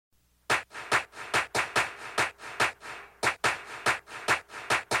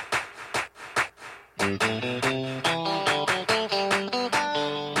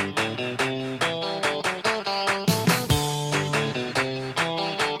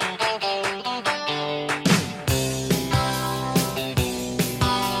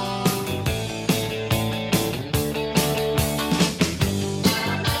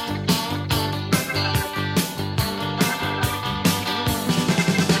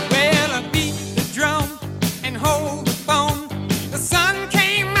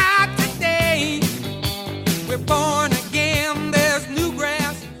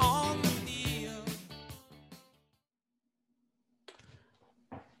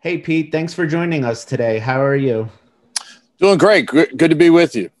Hey, Pete, thanks for joining us today. How are you? Doing great. Good to be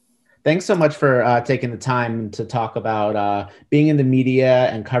with you. Thanks so much for taking the time to talk about being in the media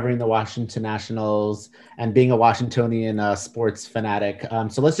and covering the Washington Nationals and being a Washingtonian sports fanatic.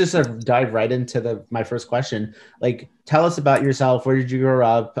 So let's just sort of dive right into my first question. Like, tell us about yourself. Where did you grow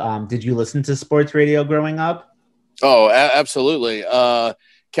up? Did you listen to sports radio growing up? Oh, absolutely.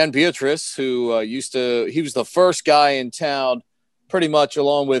 Ken Beatrice, who he was the first guy in town, pretty much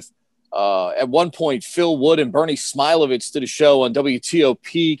along with, at one point, Phil Wood and Bernie Smilovich did a show on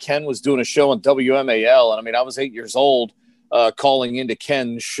WTOP. Ken was doing a show on WMAL. And I mean, I was 8 years old calling into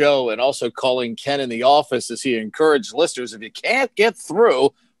Ken's show and also calling Ken in the office as he encouraged listeners, if you can't get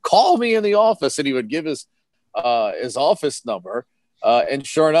through, call me in the office. And he would give his office number. And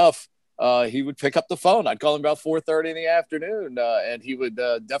sure enough, he would pick up the phone. I'd call him about 4:30 in the afternoon, and he would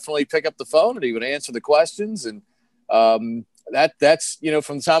definitely pick up the phone and he would answer the questions. And that's,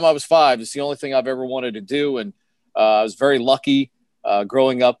 from the time I was 5, it's the only thing I've ever wanted to do. And I was very lucky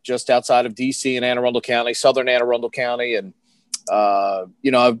growing up just outside of DC in Anne Arundel County, southern Anne Arundel County. And,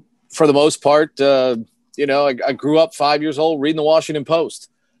 for the most part, I grew up 5 years old reading the Washington Post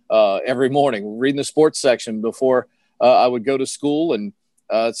every morning, reading the sports section before I would go to school. And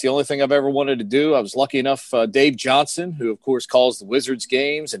it's the only thing I've ever wanted to do. I was lucky enough, Dave Johnson, who, of course, calls the Wizards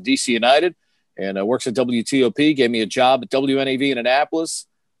games and DC United, and works at WTOP, gave me a job at WNAV in Annapolis,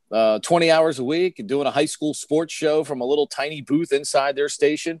 20 hours a week, and doing a high school sports show from a little tiny booth inside their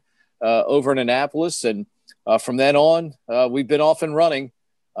station over in Annapolis. And from then on, we've been off and running.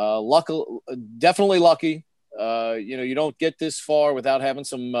 Definitely lucky. You don't get this far without having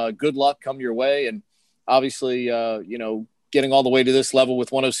some good luck come your way. And obviously, getting all the way to this level with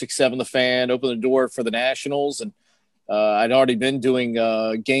 106.7 The Fan, opened the door for the Nationals. And I'd already been doing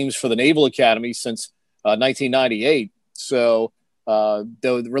games for the Naval Academy since 1998. So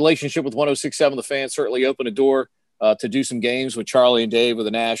the relationship with 106.7 The Fan certainly opened a door to do some games with Charlie and Dave with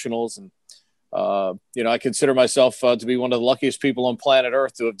the Nationals. And, I consider myself to be one of the luckiest people on planet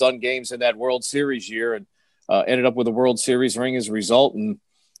Earth to have done games in that World Series year and ended up with a World Series ring as a result. And,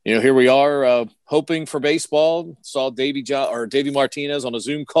 here we are hoping for baseball. Saw Davey Martinez on a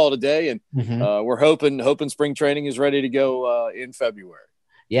Zoom call today, and we're hoping spring training is ready to go in February.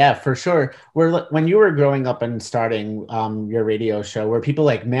 Yeah, for sure. When you were growing up and starting your radio show, were people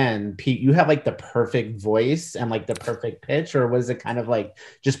like, man, Pete, you have like the perfect voice and like the perfect pitch, or was it kind of like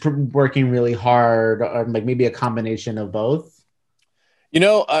just working really hard, or like maybe a combination of both?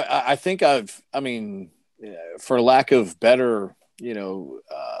 I think for lack of better,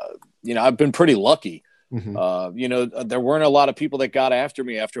 I've been pretty lucky. There weren't a lot of people that got after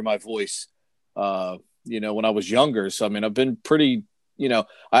me after my voice, when I was younger. So, I've been pretty,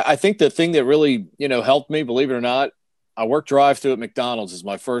 I think the thing that really, helped me, believe it or not, I worked drive-through at McDonald's as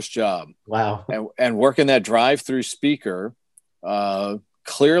my first job. Wow. And working that drive-through speaker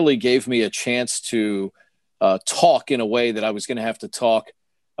clearly gave me a chance to talk in a way that I was going to have to talk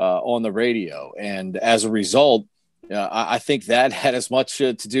on the radio. And as a result, I think that had as much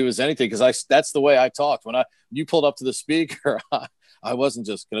to do as anything, because that's the way I talked. When you pulled up to the speaker, I wasn't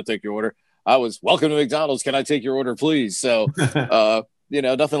just going to take your order. I was, welcome to McDonald's. Can I take your order, please? So,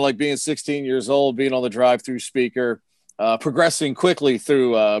 nothing like being 16 years old, being on the drive-through speaker, progressing quickly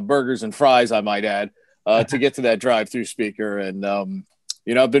through burgers and fries, I might add, to get to that drive-through speaker. And,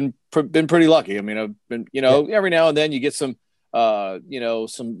 I've been pretty lucky. I've been, every now and then you get some,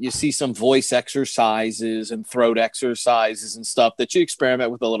 you see some voice exercises and throat exercises and stuff that you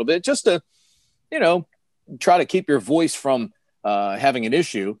experiment with a little bit just to, try to keep your voice from having an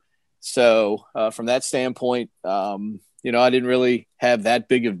issue. So from that standpoint, I didn't really have that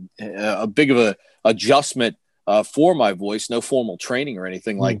big of a adjustment for my voice, no formal training or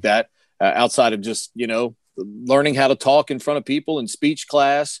anything like that, outside of just, learning how to talk in front of people in speech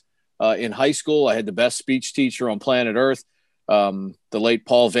class. In high school, I had the best speech teacher on planet Earth. The late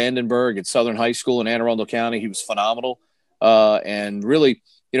Paul Vandenberg at Southern High School in Anne Arundel County. He was phenomenal. And really,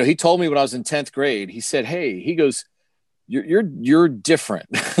 he told me when I was in 10th grade, he said, hey, he goes, you're different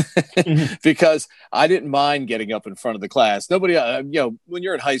because I didn't mind getting up in front of the class. Nobody, when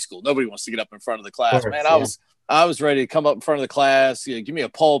you're in high school, nobody wants to get up in front of the class, man. I was ready to come up in front of the class. Give me a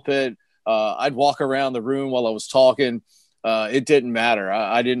pulpit. I'd walk around the room while I was talking. It didn't matter.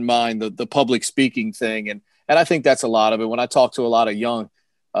 I didn't mind the public speaking thing. And I think that's a lot of it. When I talk to a lot of young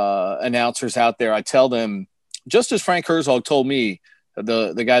announcers out there, I tell them, just as Frank Herzog told me,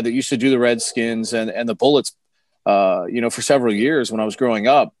 the guy that used to do the Redskins and the Bullets, for several years when I was growing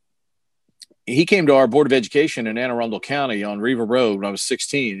up, he came to our Board of Education in Anne Arundel County on Riva Road when I was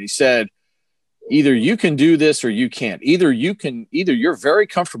 16. He said, either you can do this or you can't. Either you're very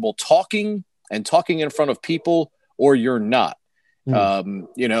comfortable talking in front of people, or you're not. And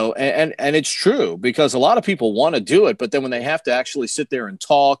it's true, because a lot of people want to do it, but then when they have to actually sit there and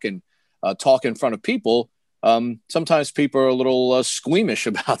talk in front of people, sometimes people are a little squeamish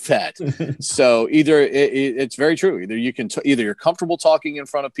about that. So it's very true. Either you're comfortable talking in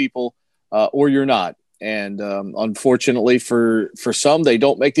front of people, or you're not. And unfortunately for some, they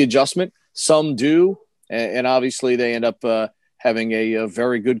don't make the adjustment. Some do, and obviously they end up having a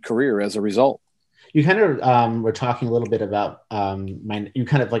very good career as a result. You kind of were talking a little bit about you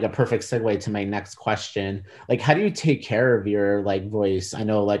kind of like a perfect segue to my next question. Like, how do you take care of your voice? I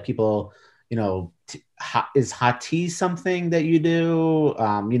know people, is hot tea something that you do?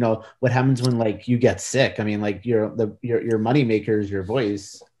 What happens when you get sick? I mean, your money maker is your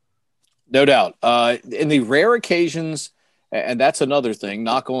voice. No doubt. In the rare occasions, and that's another thing,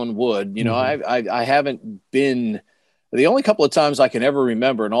 knock on wood, I haven't been, the only couple of times I can ever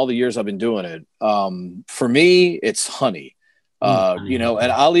remember in all the years I've been doing it, for me, it's honey. And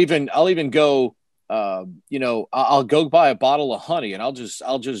I'll even go, I'll go buy a bottle of honey and I'll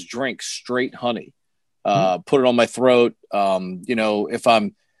just drink straight honey, put it on my throat. If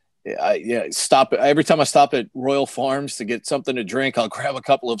every time I stop at Royal Farms to get something to drink, I'll grab a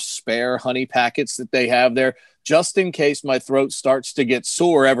couple of spare honey packets that they have there, just in case my throat starts to get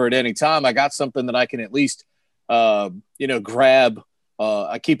sore ever at any time. I got something that I can at least, grab.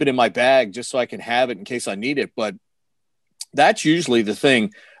 I keep it in my bag just so I can have it in case I need it. But that's usually the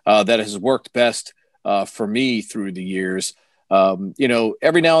thing that has worked best for me through the years.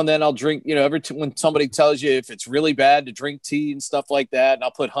 Every now and then I'll drink, when somebody tells you if it's really bad to drink tea and stuff like that, and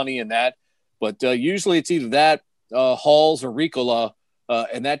I'll put honey in that. But usually it's either that, Halls or Ricola,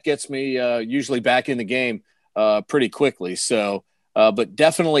 and that gets me usually back in the game pretty quickly. So, but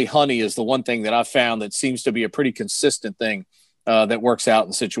definitely honey is the one thing that I've found that seems to be a pretty consistent thing that works out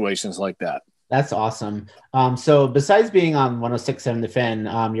in situations like that. That's awesome. So besides being on 106.7 The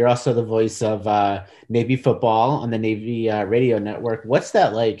Fan, you're also the voice of Navy football on the Navy radio network. What's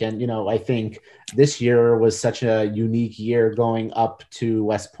that like? And, I think this year was such a unique year going up to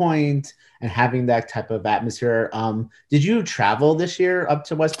West Point and having that type of atmosphere. Did you travel this year up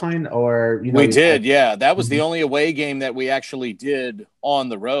to West Point, or, We did. Yeah. That was the only away game that we actually did on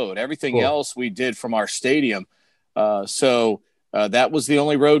the road. Everything else we did from our stadium. That was the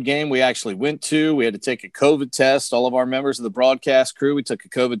only road game we actually went to. We had to take a COVID test. All of our members of the broadcast crew, we took a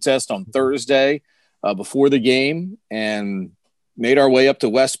COVID test on Thursday before the game and made our way up to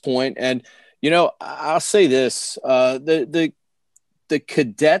West Point. And, I'll say this, the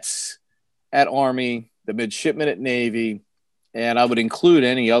cadets at Army, the midshipmen at Navy, and I would include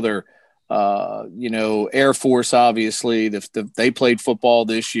any other, Air Force, obviously, they played football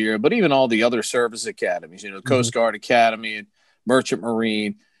this year, but even all the other service academies, Coast Guard Academy and Merchant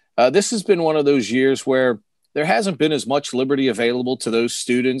Marine. This has been one of those years where there hasn't been as much liberty available to those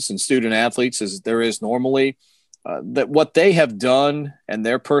students and student athletes as there is normally. That what they have done and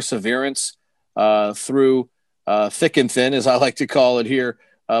their perseverance through thick and thin, as I like to call it here,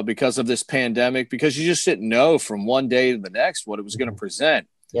 because of this pandemic, because you just didn't know from one day to the next what it was going to present.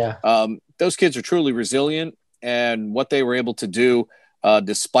 Yeah. Those kids are truly resilient, and what they were able to do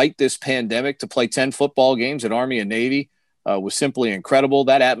despite this pandemic to play 10 football games at Army and Navy was simply incredible.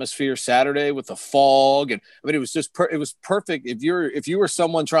 That atmosphere Saturday with the fog, and it was just it was perfect. If you were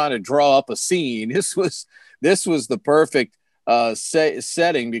someone trying to draw up a scene, this was the perfect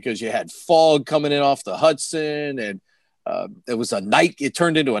setting, because you had fog coming in off the Hudson, and it was it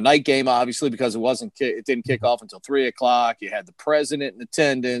turned into a night game, obviously, because it didn't kick off until 3:00. You had the president in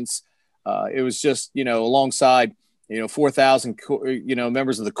attendance. It was just, alongside, 4,000,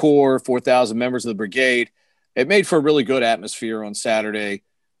 members of the Corps, 4,000 members of the brigade. It made for a really good atmosphere on Saturday.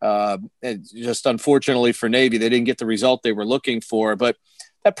 And just unfortunately for Navy, they didn't get the result they were looking for, but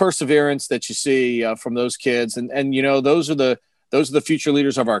that perseverance that you see from those kids, and those are the future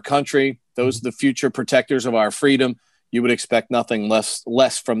leaders of our country. Those are the future protectors of our freedom. You would expect nothing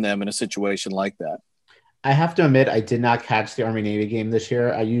less from them in a situation like that. I have to admit, I did not catch the Army Navy game this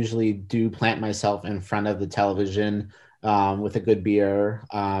year. I usually do plant myself in front of the television with a good beer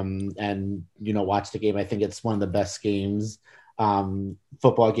and, watch the game. I think it's one of the best games,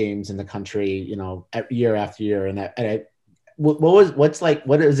 football games in the country, year after year.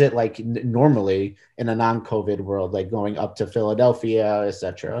 What is it like normally in a non-COVID world, like going up to Philadelphia,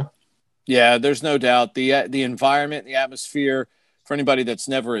 etc.? Yeah, there's no doubt the environment, the atmosphere. For anybody that's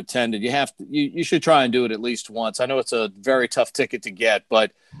never attended, you should try and do it at least once. I know it's a very tough ticket to get,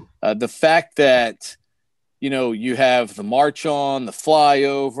 but the fact that you have the march on, the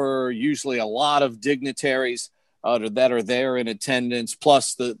flyover, usually a lot of dignitaries that are there in attendance.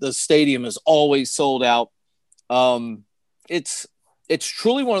 Plus, the stadium is always sold out. It's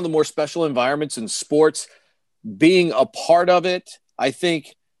truly one of the more special environments in sports. Being a part of it, I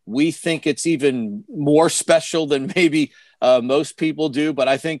think we think it's even more special than maybe most people do. But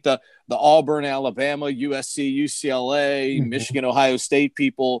I think the Auburn, Alabama, USC, UCLA, Michigan, Ohio State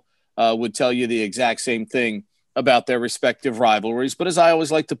people would tell you the exact same thing about their respective rivalries. But as I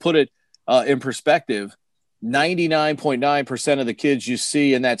always like to put it in perspective, 99.9% of the kids you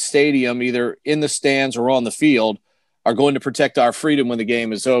see in that stadium, either in the stands or on the field, are going to protect our freedom when the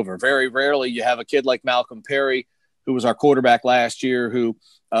game is over. Very rarely you have a kid like Malcolm Perry, who was our quarterback last year, who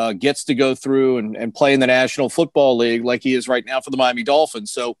gets to go through and play in the National Football League like he is right now for the Miami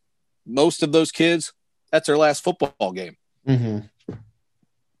Dolphins. So most of those kids, that's their last football game. Mm-hmm.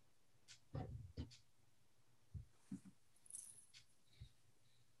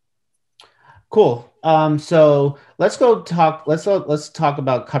 Cool. So let's talk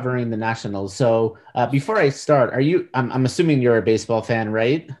about covering the Nationals. So before I start, I'm assuming you're a baseball fan,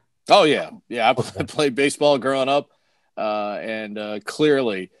 right? Oh yeah. I played baseball growing up, and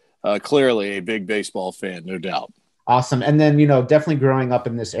clearly a big baseball fan, no doubt. Awesome. And then, definitely growing up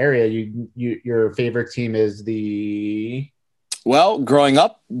in this area, your favorite team is Well, growing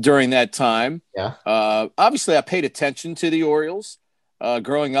up during that time, yeah. Obviously I paid attention to the Orioles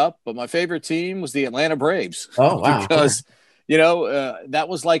growing up, but my favorite team was the Atlanta Braves. Oh, wow. Because, that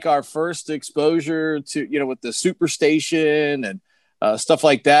was like our first exposure to, with the Superstation and stuff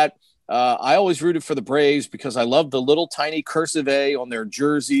like that. I always rooted for the Braves because I loved the little tiny cursive A on their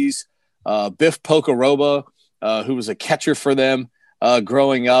jerseys. Biff Pocoroba, who was a catcher for them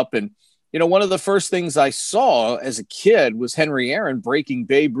growing up. And, one of the first things I saw as a kid was Henry Aaron breaking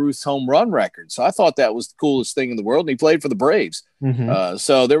Babe Ruth's home run record. So I thought that was the coolest thing in the world. And he played for the Braves. Mm-hmm.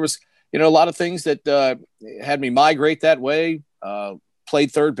 So there was, a lot of things that had me migrate that way.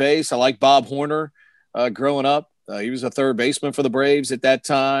 Played third base. I like Bob Horner growing up. He was a third baseman for the Braves at that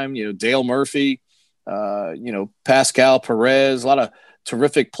time. Dale Murphy, Pascal Perez, a lot of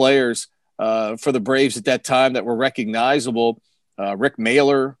terrific players for the Braves at that time that were recognizable. Rick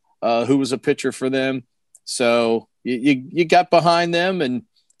Mailer, who was a pitcher for them. So you got behind them. And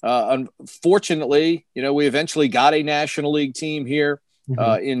unfortunately, we eventually got a National League team here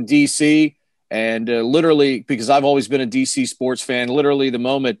in D.C. And literally, because I've always been a D.C. sports fan, literally the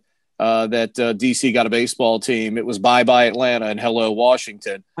moment that D.C. got a baseball team, it was bye-bye Atlanta and hello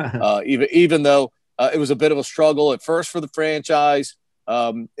Washington. Even though it was a bit of a struggle at first for the franchise,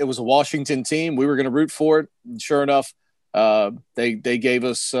 it was a Washington team. We were going to root for it. And sure enough, they gave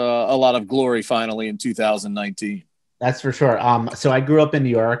us a lot of glory finally in 2019. That's for sure. So I grew up in New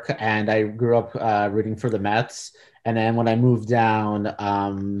York, and I grew up rooting for the Mets. And then when I moved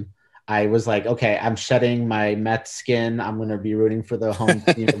down, I was like, okay, I'm shedding my Mets skin. I'm going to be rooting for the home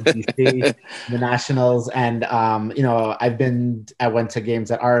team of DC, the Nationals. And, I went to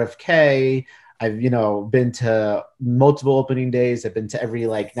games at RFK. I've, been to multiple opening days. I've been to every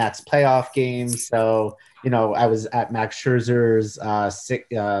Nats playoff game. So, I was at Max Scherzer's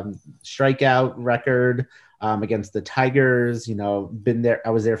strikeout record against the Tigers, been there. I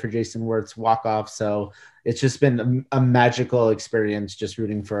was there for Jason Wirt's walk-off. So it's just been a magical experience just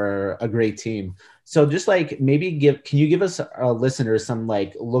rooting for a great team. So just maybe can you give us listeners some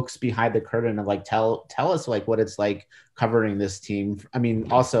looks behind the curtain of tell us what it's like covering this team. I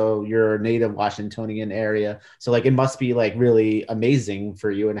mean, also you're a native Washingtonian area. So it must be really amazing for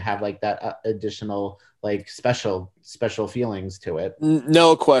you and have that additional special feelings to it.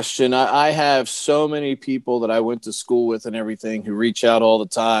 No question. I have so many people that I went to school with and everything who reach out all the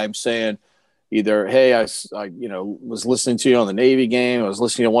time saying either, hey, I was listening to you on the Navy game. I was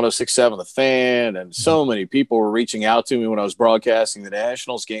listening to 106.7 The Fan. And so many people were reaching out to me when I was broadcasting the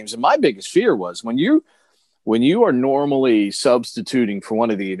Nationals games. And my biggest fear was when you are normally substituting for one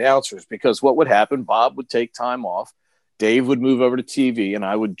of the announcers, because what would happen, Bob would take time off, Dave would move over to TV, and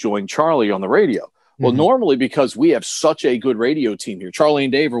I would join Charlie on the radio. Well, normally, because we have such a good radio team here, Charlie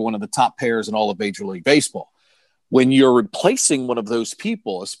and Dave are one of the top pairs in all of Major League Baseball. When you're replacing one of those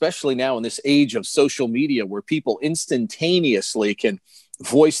people, especially now in this age of social media where people instantaneously can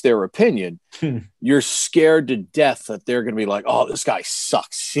voice their opinion, you're scared to death that they're going to be like, oh, this guy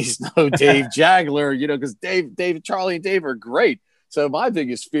sucks. He's no Dave Jagler, because Charlie and Dave are great. So my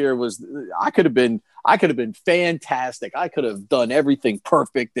biggest fear was I could have been fantastic. I could have done everything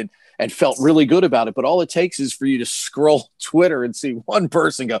perfect and felt really good about it. But all it takes is for you to scroll Twitter and see one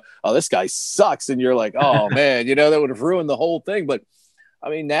person go, oh, this guy sucks. And you're like, oh man, that would have ruined the whole thing. But I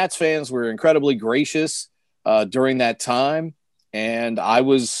mean, Nats fans were incredibly gracious during that time. And I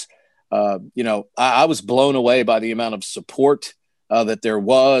was, I was blown away by the amount of support that there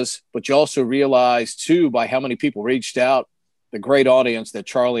was. But you also realize too, by how many people reached out, the great audience that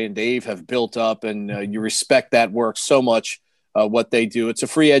Charlie and Dave have built up, and you respect that work so much, what they do. It's a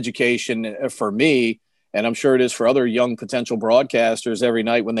free education for me, and I'm sure it is for other young potential broadcasters every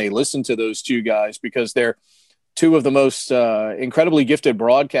night when they listen to those two guys, because they're two of the most incredibly gifted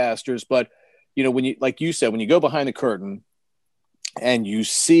broadcasters. But, when you, like you said, when you go behind the curtain and you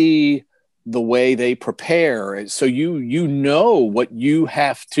see the way they prepare, so you know what you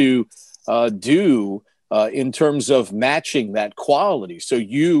have to do in terms of matching that quality. So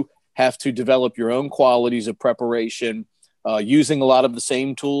you have to develop your own qualities of preparation, using a lot of the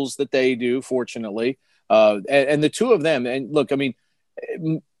same tools that they do, fortunately. And the two of them, and look, I mean,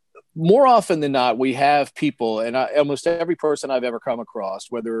 more often than not, we have people, and almost every person I've ever come across,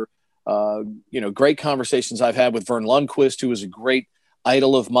 whether, great conversations I've had with Vern Lundquist, who was a great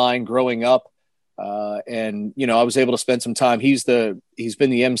idol of mine growing up. And I was able to spend some time. He's been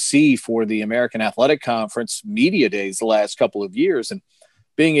the MC for the American Athletic Conference Media Days the last couple of years, and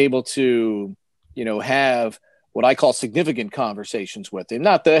being able to, have what I call significant conversations with him.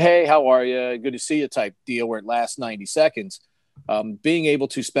 Not the, hey, how are you? Good to see you type deal where it lasts 90 seconds. Being able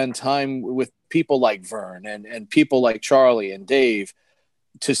to spend time with people like Vern and people like Charlie and Dave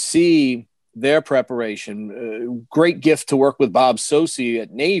to see their preparation. Great gift to work with Bob Sosi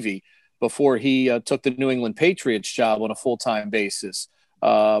at Navy before he took the New England Patriots job on a full-time basis.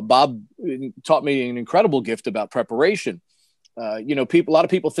 Bob taught me an incredible gift about preparation. A lot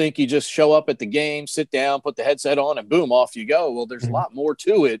of people think you just show up at the game, sit down, put the headset on, and boom, off you go. Well, there's a lot more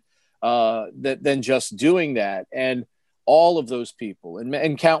to it than just doing that. And all of those people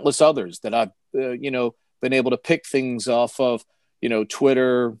and countless others that I've, been able to pick things off of,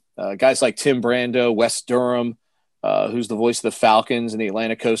 Twitter, guys like Tim Brando, Wes Durham, who's the voice of the Falcons and the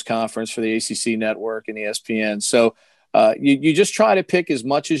Atlantic Coast Conference for the ACC Network and ESPN. So you just try to pick as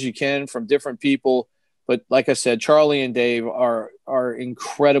much as you can from different people. But like I said, Charlie and Dave are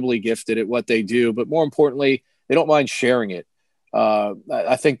incredibly gifted at what they do. But more importantly, they don't mind sharing it.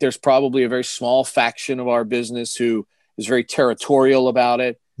 I think there's probably a very small faction of our business who is very territorial about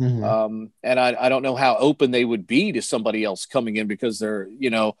it. And I don't know how open they would be to somebody else coming in, because they're,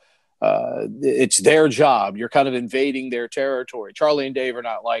 it's their job. You're kind of invading their territory. Charlie and Dave are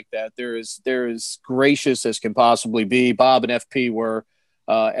not like that. They're as gracious as can possibly be. Bob and FP were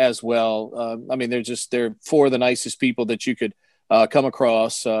as well. I mean, they're four of the nicest people that you could come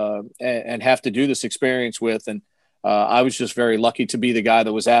across and have to do this experience with. And I was just very lucky to be the guy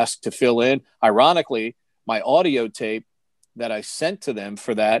that was asked to fill in. Ironically, my audio tape that I sent to them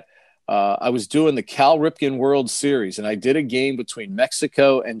for that, I was doing the Cal Ripken World Series, and I did a game between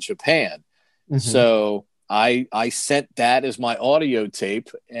Mexico and Japan. So I sent that as my audio tape,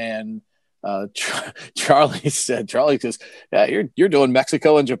 and Charlie says, yeah, you're doing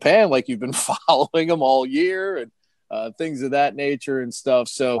Mexico and Japan like you've been following them all year, and things of that nature and stuff.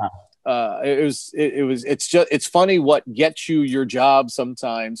 So it's funny what gets you your job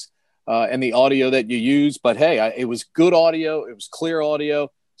sometimes, and the audio that you use. But hey, it was good audio. It was clear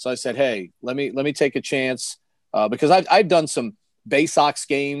audio. So I said, hey, let me take a chance, because I've done some Bay Sox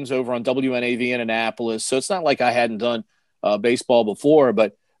games over on WNAV in Annapolis. So it's not like I hadn't done baseball before,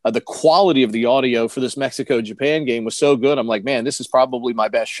 but the quality of the audio for this Mexico-Japan game was so good. I'm like, man, this is probably my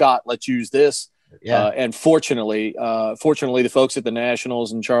best shot. Let's use this. Yeah. And fortunately, the folks at the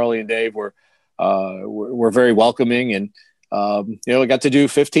Nationals and Charlie and Dave were very welcoming. And, I got to do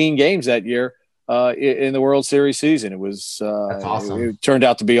 15 games that year in the World Series season. It was that's awesome. It turned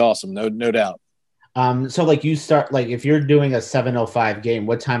out to be awesome. No doubt. So like you start, like if you're doing a 7:05 game,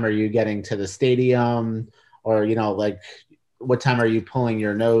 what time are you getting to the stadium, or, like what time are you pulling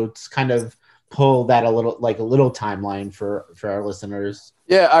your notes? Kind of pull that a little timeline for our listeners.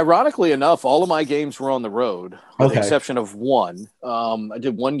 Yeah. Ironically enough, all of my games were on the road with the exception of one. I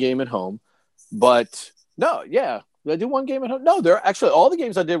did one game at home, but no. Yeah. Did I do one game at home? No, they're actually all the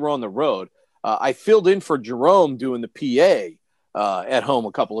games I did were on the road. I filled in for Jerome doing the PA at home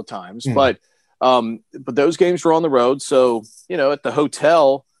a couple of times, but those games were on the road. So, at the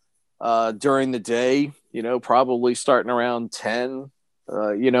hotel during the day, probably starting around 10,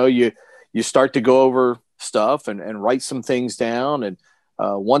 you start to go over stuff and write some things down. And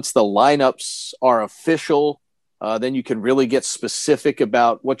once the lineups are official, then you can really get specific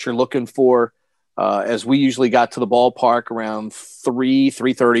about what you're looking for. As we usually got to the ballpark around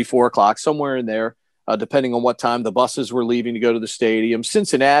 3:30, 4 o'clock, somewhere in there, depending on what time the buses were leaving to go to the stadium.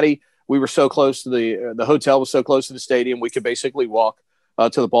 Cincinnati, we were so close to the hotel was so close to the stadium, we could basically walk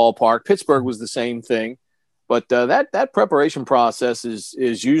to the ballpark. Pittsburgh was the same thing. But that preparation process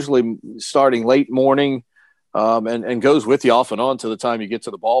is usually starting late morning and goes with you off and on to the time you get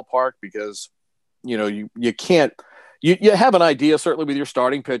to the ballpark, because, you can't – you have an idea, certainly with your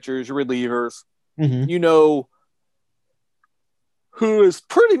starting pitchers, your relievers. Mm-hmm. Who is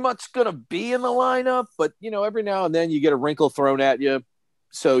pretty much going to be in the lineup, but, every now and then you get a wrinkle thrown at you.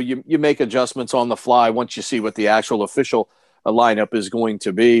 So you make adjustments on the fly once you see what the actual official lineup is going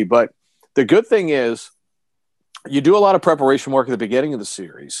to be. But the good thing is you do a lot of preparation work at the beginning of the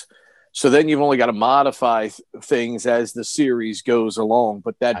series. So then you've only got to modify things as the series goes along.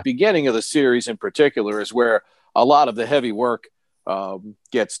 But that beginning of the series in particular is where a lot of the heavy work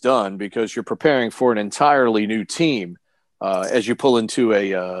gets done, because you're preparing for an entirely new team as you pull into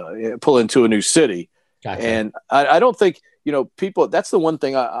a new city. Gotcha. And I don't think, people, that's the one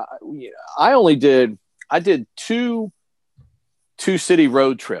thing I did two city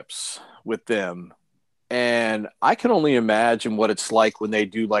road trips with them. And I can only imagine what it's like when they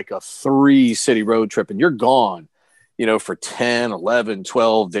do like a 3 city road trip and you're gone, for 10, 11,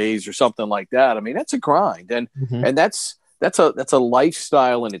 12 days or something like that. I mean, that's a grind. And that's a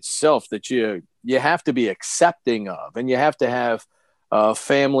lifestyle in itself that you have to be accepting of, and you have to have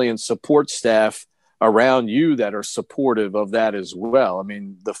family and support staff around you that are supportive of that as well. I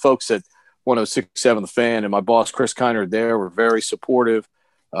mean, the folks at 106.7 The Fan and my boss, Chris Kiner, there were very supportive.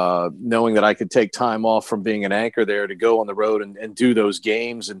 Knowing that I could take time off from being an anchor there to go on the road and do those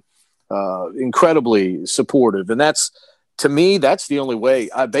games, and incredibly supportive. And that's, to me, that's the only way.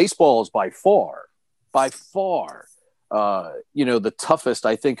 Baseball is by far, the toughest,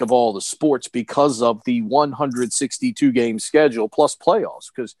 I think, of all the sports, because of the 162 game schedule plus playoffs.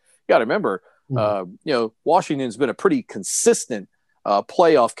 Because you got to remember, Washington's been a pretty consistent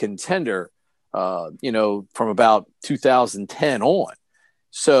playoff contender, from about 2010 on.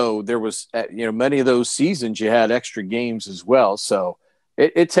 So there was, many of those seasons you had extra games as well. So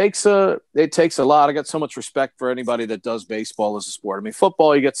it takes a lot. I got so much respect for anybody that does baseball as a sport. I mean,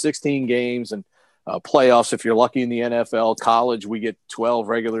 football, you get 16 games and playoffs if you're lucky in the NFL. College, we get 12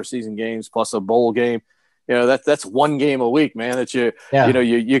 regular season games plus a bowl game. That's one game a week, man, that you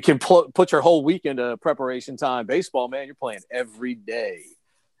can put your whole week into preparation time. Baseball, man, you're playing every day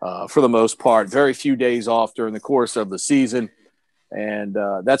for the most part. Very few days off during the course of the season. And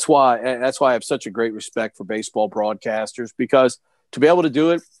that's why I have such a great respect for baseball broadcasters, because to be able to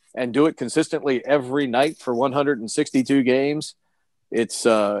do it and do it consistently every night for 162 games, it's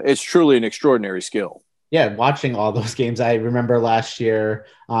truly an extraordinary skill. Yeah, watching all those games, I remember last year,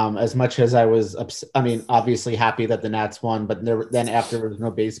 as much as I was, obviously happy that the Nats won, but then after there was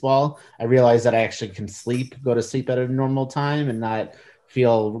no baseball, I realized that I actually can go to sleep at a normal time and not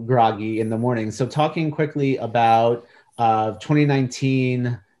feel groggy in the morning. So talking quickly about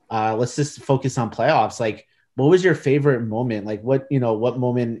 2019, let's just focus on playoffs. Like, what was your favorite moment? Like, what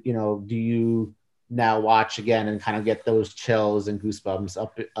moment, do you now watch again and kind of get those chills and goosebumps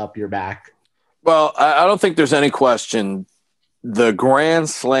up your back? Well, I don't think there's any question. The grand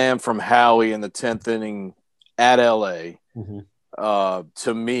slam from Howie in the 10th inning at LA,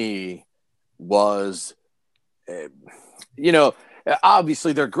 to me was,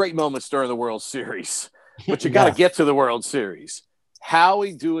 obviously there are great moments during the World Series, but you got to get to the World Series.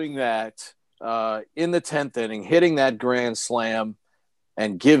 Howie doing that in the 10th inning, hitting that grand slam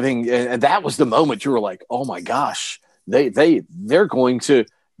and and that was the moment you were like, oh my gosh, they've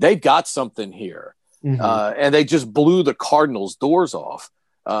got something here. And they just blew the Cardinals' doors off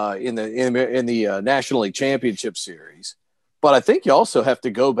in the National League Championship Series. But I think you also have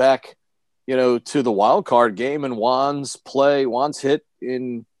to go back, to the wild card game and Juan's hit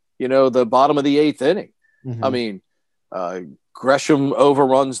in, the bottom of the 8th inning. I mean, Gresham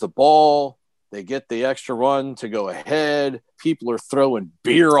overruns the ball. They get the extra run to go ahead. People are throwing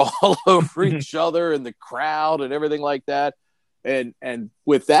beer all over each other in the crowd and everything like that. And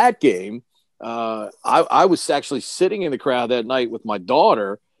with that game, I was actually sitting in the crowd that night with my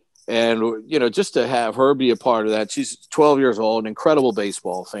daughter, And, you know, just to have her be a part of that, she's 12 years old, an incredible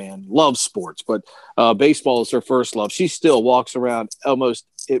baseball fan, loves sports, but baseball is her first love. She still walks around almost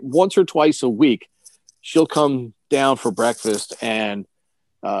once or twice a week. She'll come down for breakfast and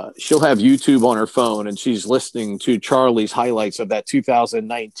she'll have YouTube on her phone, and she's listening to Charlie's highlights of that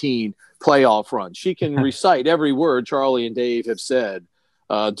 2019 playoff run. She can recite every word Charlie and Dave have said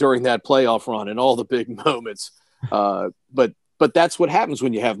during that playoff run and all the big moments. But that's what happens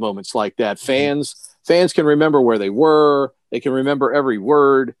when you have moments like that. Fans can remember where they were. They can remember every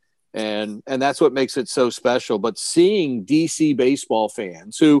word, and that's what makes it so special. But seeing DC baseball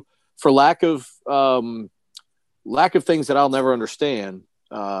fans who, for lack of things that I'll never understand,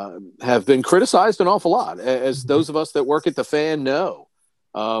 have been criticized an awful lot, as those of us that work at the Fan know.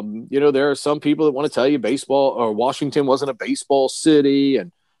 You know, there are some people that want to tell you baseball or Washington wasn't a baseball city,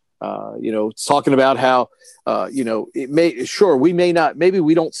 and you know, it's talking about how, you know, maybe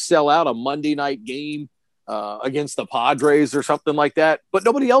we don't sell out a Monday night game against the Padres or something like that, but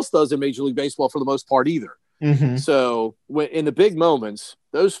nobody else does in Major League Baseball for the most part either. Mm-hmm. So in the big moments,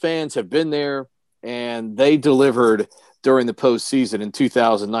 those fans have been there and they delivered during the postseason in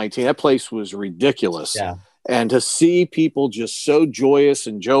 2019. That place was ridiculous. Yeah. And to see people just so joyous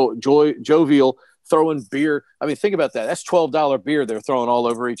and jovial, throwing beer. I mean, think about that. That's $12 beer they're throwing all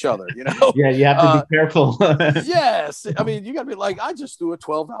over each other, you know? Yeah, you have to be careful. Yes. I mean, you got to be like, I just threw a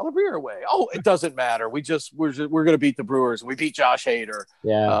 $12 beer away. Oh, it doesn't matter. We're going to beat the Brewers. We beat Josh Hader.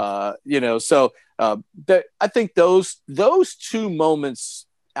 Yeah. You know, so I think those two moments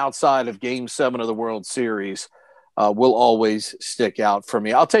outside of Game 7 of the World Series will always stick out for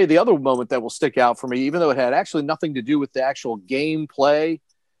me. I'll tell you the other moment that will stick out for me, even though it had actually nothing to do with the actual game play,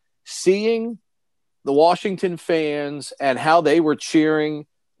 seeing the Washington fans and how they were cheering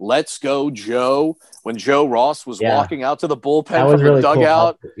 "Let's go, Joe" when Joe Ross was walking out to the bullpen from the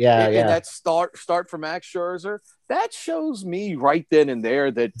dugout. Cool. Yeah, and that start for Max Scherzer. That shows me right then and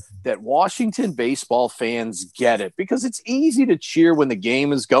there that Washington baseball fans get it, because it's easy to cheer when the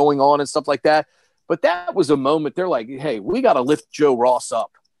game is going on and stuff like that. But that was a moment they're like, hey, we got to lift Joe Ross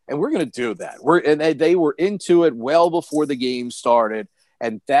up, and we're going to do that. They were into it well before the game started,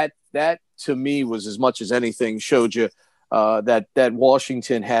 and that to me was, as much as anything, showed you that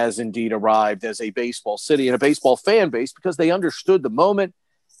Washington has indeed arrived as a baseball city and a baseball fan base, because they understood the moment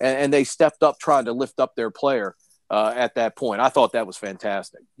and they stepped up trying to lift up their player at that point. I thought that was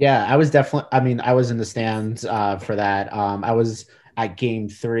fantastic. Yeah, I was I was in the stands for that. I was at Game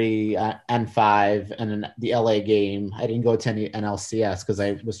 3 and 5 and in the LA game. I didn't go to any NLCS because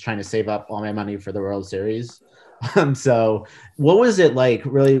I was trying to save up all my money for the World Series. So what was it like,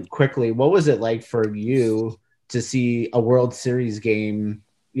 really quickly, what was it like for you to see a World Series game,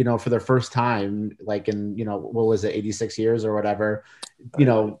 you know, for the first time, like in, you know, what was it, 86 years or whatever, you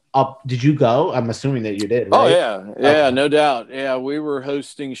know, did you go? I'm assuming that you did, right? Oh, yeah. Yeah, okay. No doubt. Yeah, we were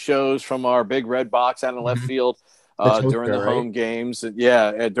hosting shows from our big red box out in left field during the home games.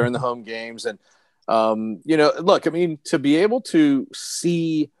 Yeah, during the home games. And, you know, look, I mean, to be able to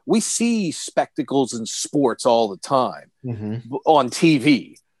we see spectacles in sports all the time on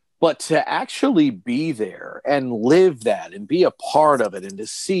TV, but to actually be there and live that and be a part of it, and to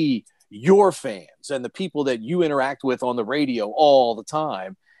see your fans and the people that you interact with on the radio all the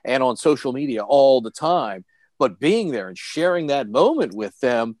time and on social media all the time, but being there and sharing that moment with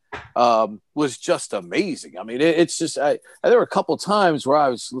them was just amazing. I mean, it's just, there were a couple of times where I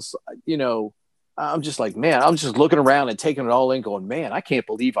was, you know, I'm just like, man, I'm just looking around and taking it all in going, man, I can't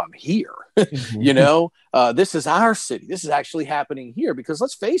believe I'm here. You know, this is our city. This is actually happening here, because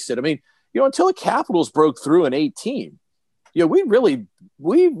let's face it. I mean, you know, until the Capitals broke through in 18, you know,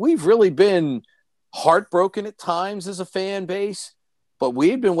 we've really been heartbroken at times as a fan base, but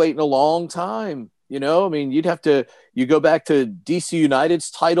we've been waiting a long time. You know, I mean, you go back to DC United's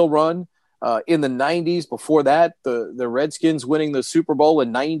title run in the 90s. Before that, the Redskins winning the Super Bowl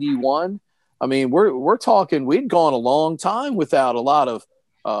in 91. I mean, we're talking, we'd gone a long time without a lot of,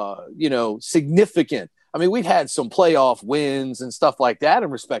 you know, significant. I mean, we'd had some playoff wins and stuff like that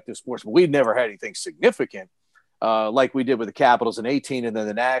in respective sports, but we'd never had anything significant like we did with the Capitals in 18 and then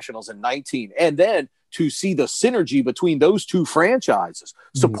the Nationals in 19. And then to see the synergy between those two franchises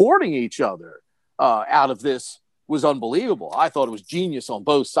supporting each other out of this was unbelievable. I thought it was genius on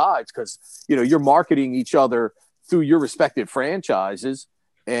both sides, because, you know, you're marketing each other through your respective franchises.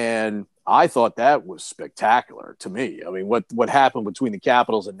 And I thought that was spectacular to me. I mean, what happened between the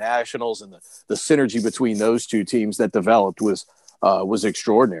Capitals and Nationals and the synergy between those two teams that developed was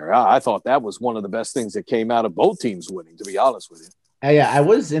extraordinary. I thought that was one of the best things that came out of both teams winning, to be honest with you. Yeah, I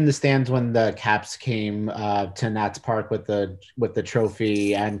was in the stands when the Caps came to Nats Park with the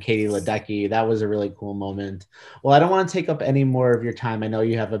trophy and Katie Ledecky. That was a really cool moment. Well, I don't want to take up any more of your time. I know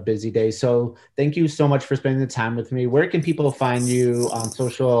you have a busy day, so thank you so much for spending the time with me. Where can people find you on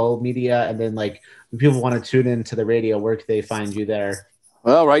social media, and then like when people want to tune into the radio, where can they find you there?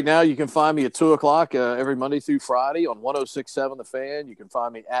 Well, right now you can find me at 2 o'clock every Monday through Friday on 106.7 The Fan. You can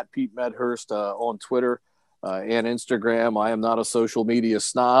find me at Pete Medhurst on Twitter and Instagram. I am not a social media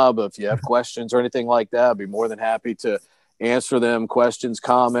snob. If you have questions or anything like that, I'd be more than happy to answer them. Questions,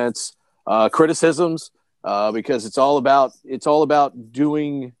 comments, criticisms, because it's all about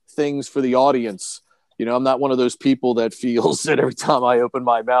doing things for the audience. You know, I'm not one of those people that feels that every time I open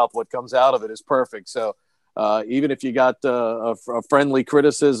my mouth, what comes out of it is perfect. So even if you got a friendly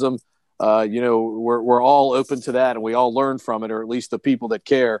criticism, we're all open to that, and we all learn from it, or at least the people that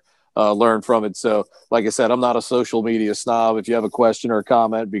care learn from it. So, like I said, I'm not a social media snob. If you have a question or a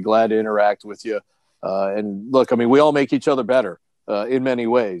comment, be glad to interact with you. And look, I mean, we all make each other better in many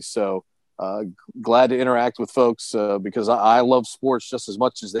ways. So glad to interact with folks because I love sports just as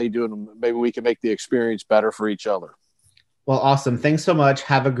much as they do, and maybe we can make the experience better for each other. Well, awesome. Thanks so much.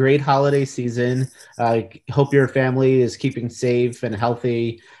 Have a great holiday season. Hope your family is keeping safe and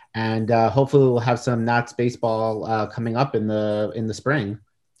healthy, and hopefully we'll have some Nats baseball coming up in the spring.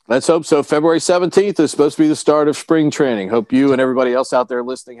 Let's hope so. February 17th is supposed to be the start of spring training. Hope you and everybody else out there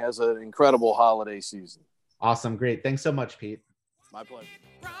listening has an incredible holiday season. Awesome. Great. Thanks so much, Pete. My pleasure.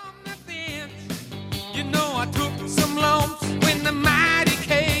 You know, I took some lumps when the mighty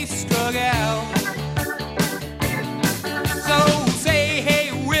case struck out.